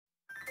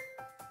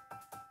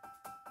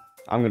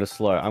I'm gonna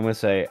slur. I'm gonna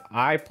say,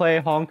 I play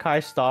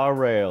Honkai Star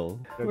Rail.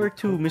 Where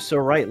to,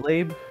 Mr. Right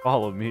Lab?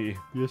 Follow me.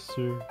 Yes,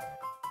 sir.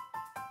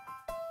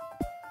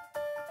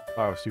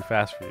 Oh, I was too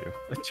fast for you.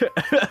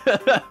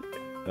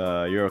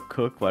 You're a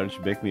cook. Why don't you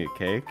bake me a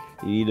cake?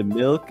 You need a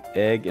milk,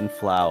 egg, and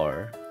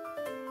flour.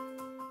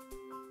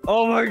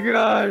 Oh my god!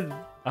 I don't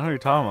know what you're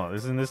talking about.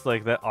 Isn't this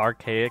like that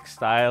archaic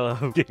style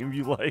of game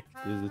you like?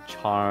 There's a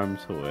charm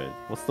to it.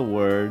 What's the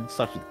word?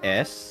 Starts with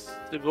S?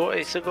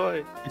 Sugoi,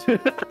 sugoi.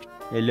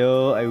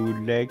 Hello, I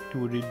would like to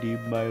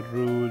redeem my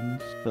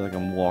runes. I feel like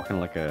I'm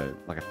walking like a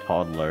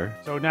toddler.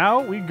 So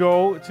now we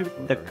go to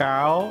The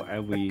cow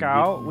and we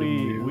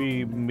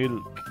we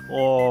milk.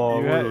 Oh,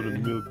 You we're had- gonna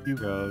milk you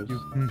guys.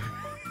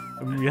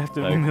 We have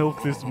to Like-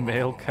 milk this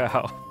male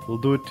cow. We'll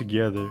do it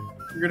together.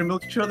 You're gonna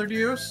milk each other,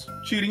 Dios?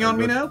 Cheating on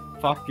me now?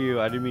 Fuck you!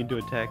 I didn't mean to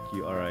attack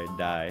you. All right,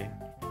 die.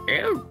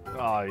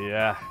 Oh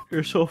yeah.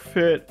 You're so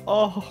fit.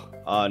 Oh.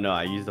 Oh no!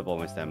 I used up all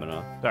my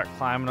stamina. Start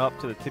climbing up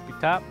to the tippy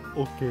top.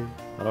 Okay.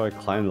 How do I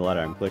climb the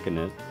ladder? I'm clicking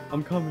it.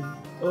 I'm coming.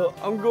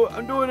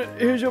 I'm doing it.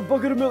 Here's your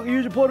bucket of milk.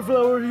 Here's your pot of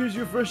flour. Here's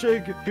your fresh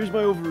egg. Here's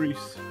my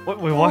ovaries. Wait,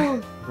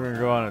 what? We're gonna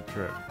go on a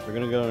trip. We're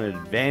gonna go on an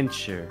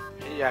adventure.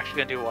 Are you actually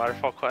gonna do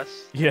waterfall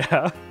quests?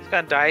 Yeah. He's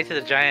gonna die to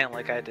the giant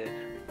like I did.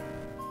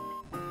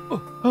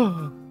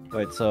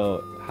 Wait.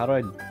 So how do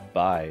I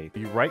buy?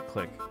 You right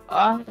click.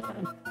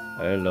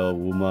 Hello,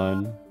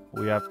 woman.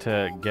 We have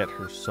to get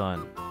her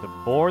son to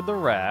board the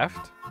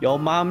raft. Your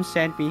mom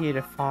sent me here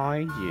to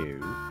find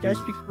you.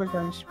 Just because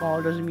I'm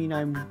small doesn't mean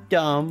I'm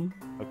dumb.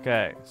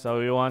 Okay, so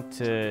we want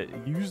to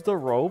use the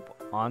rope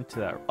onto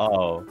that.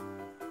 Oh.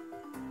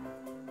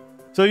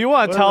 So you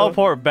want to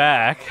teleport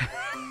back?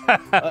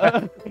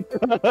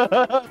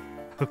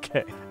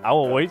 Okay, I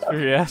will wait for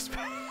your ass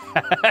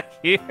back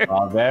here.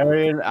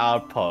 Barbarian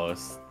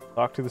outpost.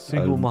 Talk to the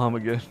single mom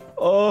again.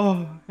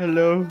 Oh,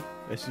 hello.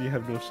 I see you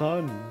have no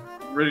son.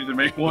 Ready to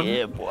make one?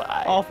 Yeah, boy.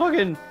 Oh,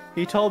 fucking.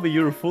 He told me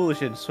you were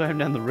foolish and swam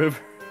down the river.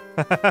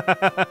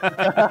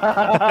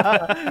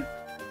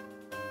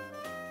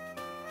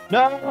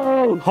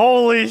 No!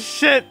 Holy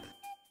shit!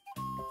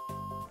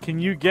 Can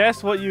you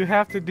guess what you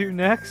have to do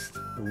next?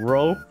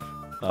 Rope.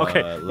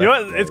 Okay, you know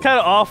what? It's kind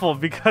of awful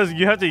because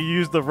you have to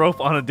use the rope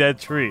on a dead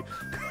tree.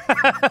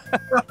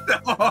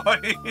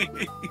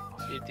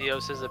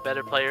 Dios is a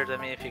better player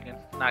than me if you can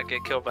not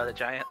get killed by the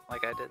giant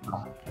like I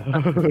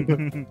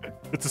did.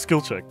 It's a skill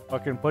check.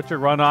 Fucking put your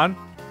run on.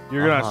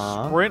 You're gonna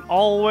Uh-huh. sprint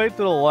all the way to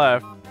the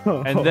left,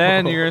 and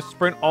then you're gonna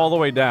sprint all the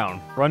way down.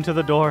 Run to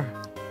the door.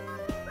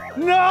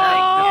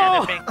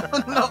 No!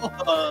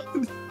 No!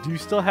 Do you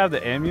still have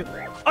the amulet?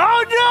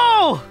 Oh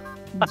no!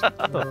 What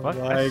the fuck? I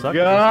My suck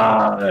at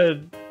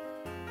god!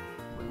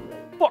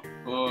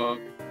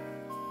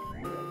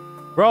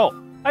 Bro,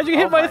 how'd you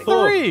hit Oh my my-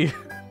 3? I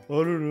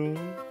don't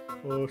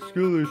know.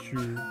 Skill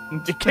issue.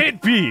 It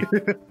can't be.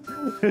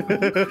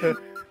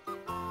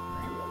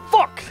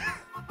 Fuck!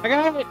 I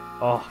got it!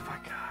 Oh my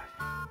god.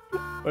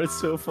 But it's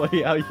so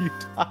funny how you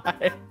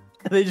died.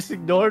 They just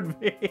ignored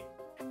me.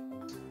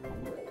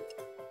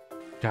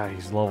 God,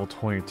 he's level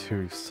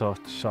 22. He's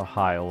such a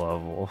high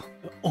level.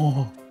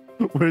 Oh,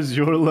 where's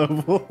your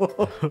level?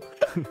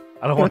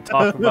 I don't want to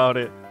talk about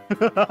it.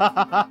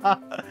 I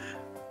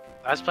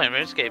was playing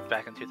RuneScape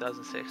back in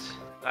 2006.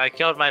 I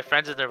killed my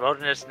friends in the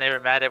wilderness and they were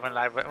mad at when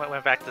I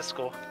went back to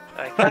school.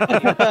 Like,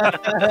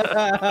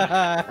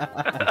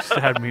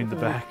 Stabbed me in the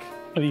back.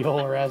 The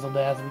whole razzle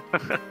dazzle.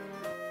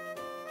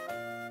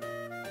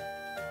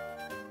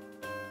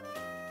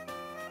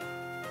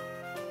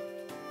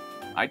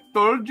 I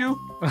told you.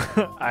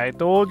 I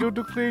told you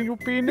to clean your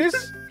penis.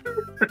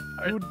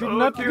 You did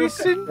not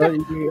listen.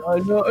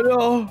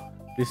 No.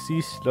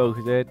 Disease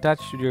slugs, they attach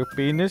to your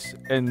penis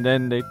and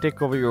then they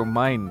take over your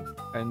mind.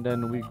 And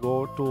then we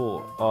go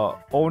to,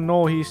 oh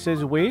no, he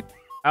says wait.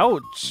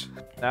 Ouch.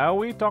 Now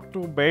we talk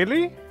to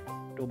Bailey.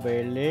 To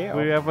Bailey.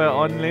 We have an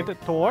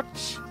unlit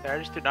torch.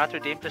 Bears do not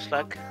redeem the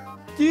slug.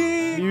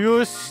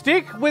 You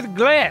stick with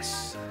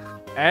glass.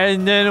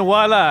 And then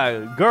voila,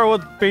 girl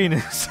with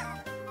penis.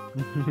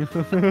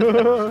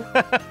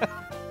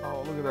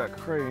 Oh, look at that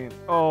crane.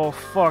 Oh,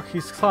 fuck,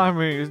 he's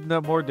climbing. Isn't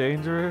that more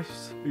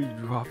dangerous? You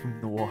drop him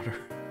in the water.